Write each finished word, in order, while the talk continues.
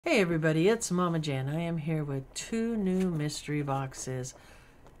Hey everybody, it's Mama Jan. I am here with two new mystery boxes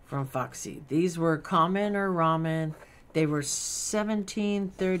from Foxy. These were common or ramen. They were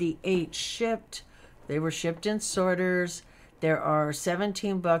 $17.38 shipped. They were shipped in sorters. There are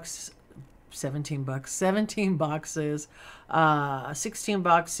 17 boxes, 16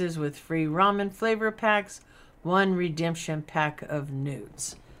 boxes with free ramen flavor packs, one redemption pack of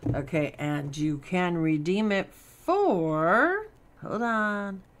nudes. Okay, and you can redeem it for, hold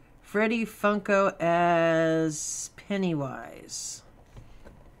on, Fail Funko as Pennywise.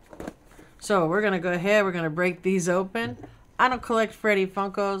 So we're going to go ahead. We're going to break these open. I don't collect Fail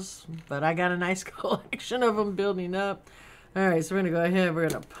Funkos, but I got a nice collection of them building up. All right, so we're going to go ahead. We're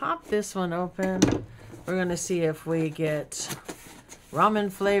going to pop this one open. We're going to see if we get ramen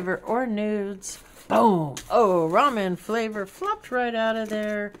flavor or nudes. Boom. Oh, ramen flavor flopped right out of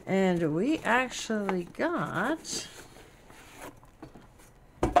there. And we actually got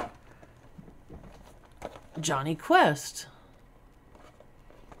Johnny Quest.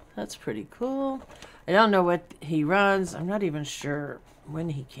 That's pretty cool. I don't know what he runs. I'm not even sure when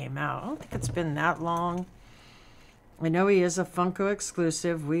he came out. I don't think it's been that long. I know he is a Funko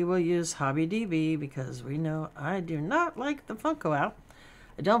exclusive. We will use HobbyDB because we know I do not like the Funko app.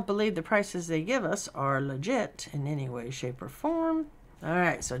 I don't believe the prices they give us are legit in any way, shape, or form. All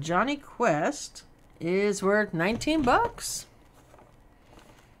right, so Johnny Quest is worth 19 bucks.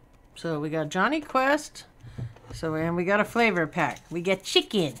 So we got Johnny Quest. So, and we got a flavor pack. We get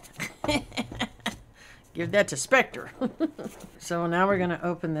chicken. Give that to Spectre. So now we're going to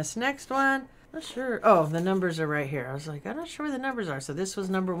open this next one. Not sure. Oh, the numbers are right here. I was like, I'm not sure where the numbers are. So this was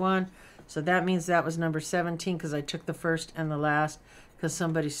number 1. So that means that was number 17 because I took the first and the last because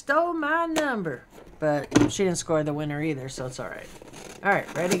somebody stole my number. But she didn't score the winner either, so it's all right. All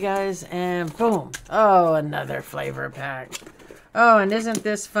right, ready, guys? And boom. Oh, another flavor pack. Oh, and isn't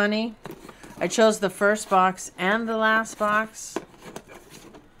this funny? I chose the first box and the last box. I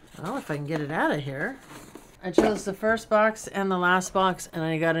don't know if I can get it out of here. I chose the first box and the last box, and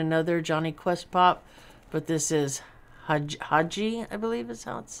I got another Johnny Quest pop. But this is Haji, I believe is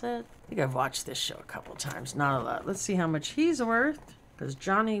how it's said. I think I've watched this show a couple times. Not a lot. Let's see how much he's worth. Because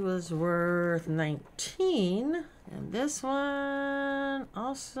Johnny was worth 19. And this one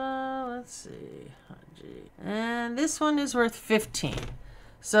also, let's see. Haji. And this one is worth 15.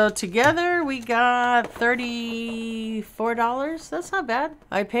 So together we got $34. That's not bad.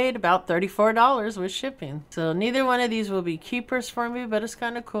 I paid about $34 with shipping. So neither one of these will be keepers for me, but it's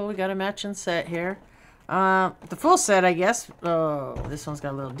kind of cool. We got a matching set here. The full set, I guess. Oh, this one's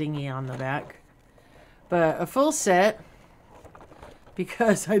got a little dinghy on the back. But a full set,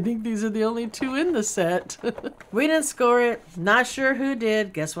 because I think these are the only 2 in the set. We didn't score it. Not sure who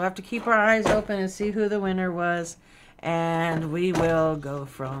did. Guess we'll have to keep our eyes open and see who the winner was. And we will go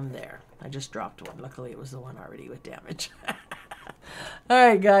from there. I just dropped one. Luckily, it was the one already with damage. All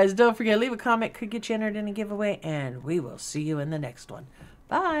right, guys. Don't forget, leave a comment. Could get you entered in a giveaway. And we will see you in the next one.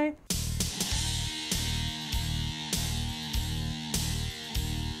 Bye.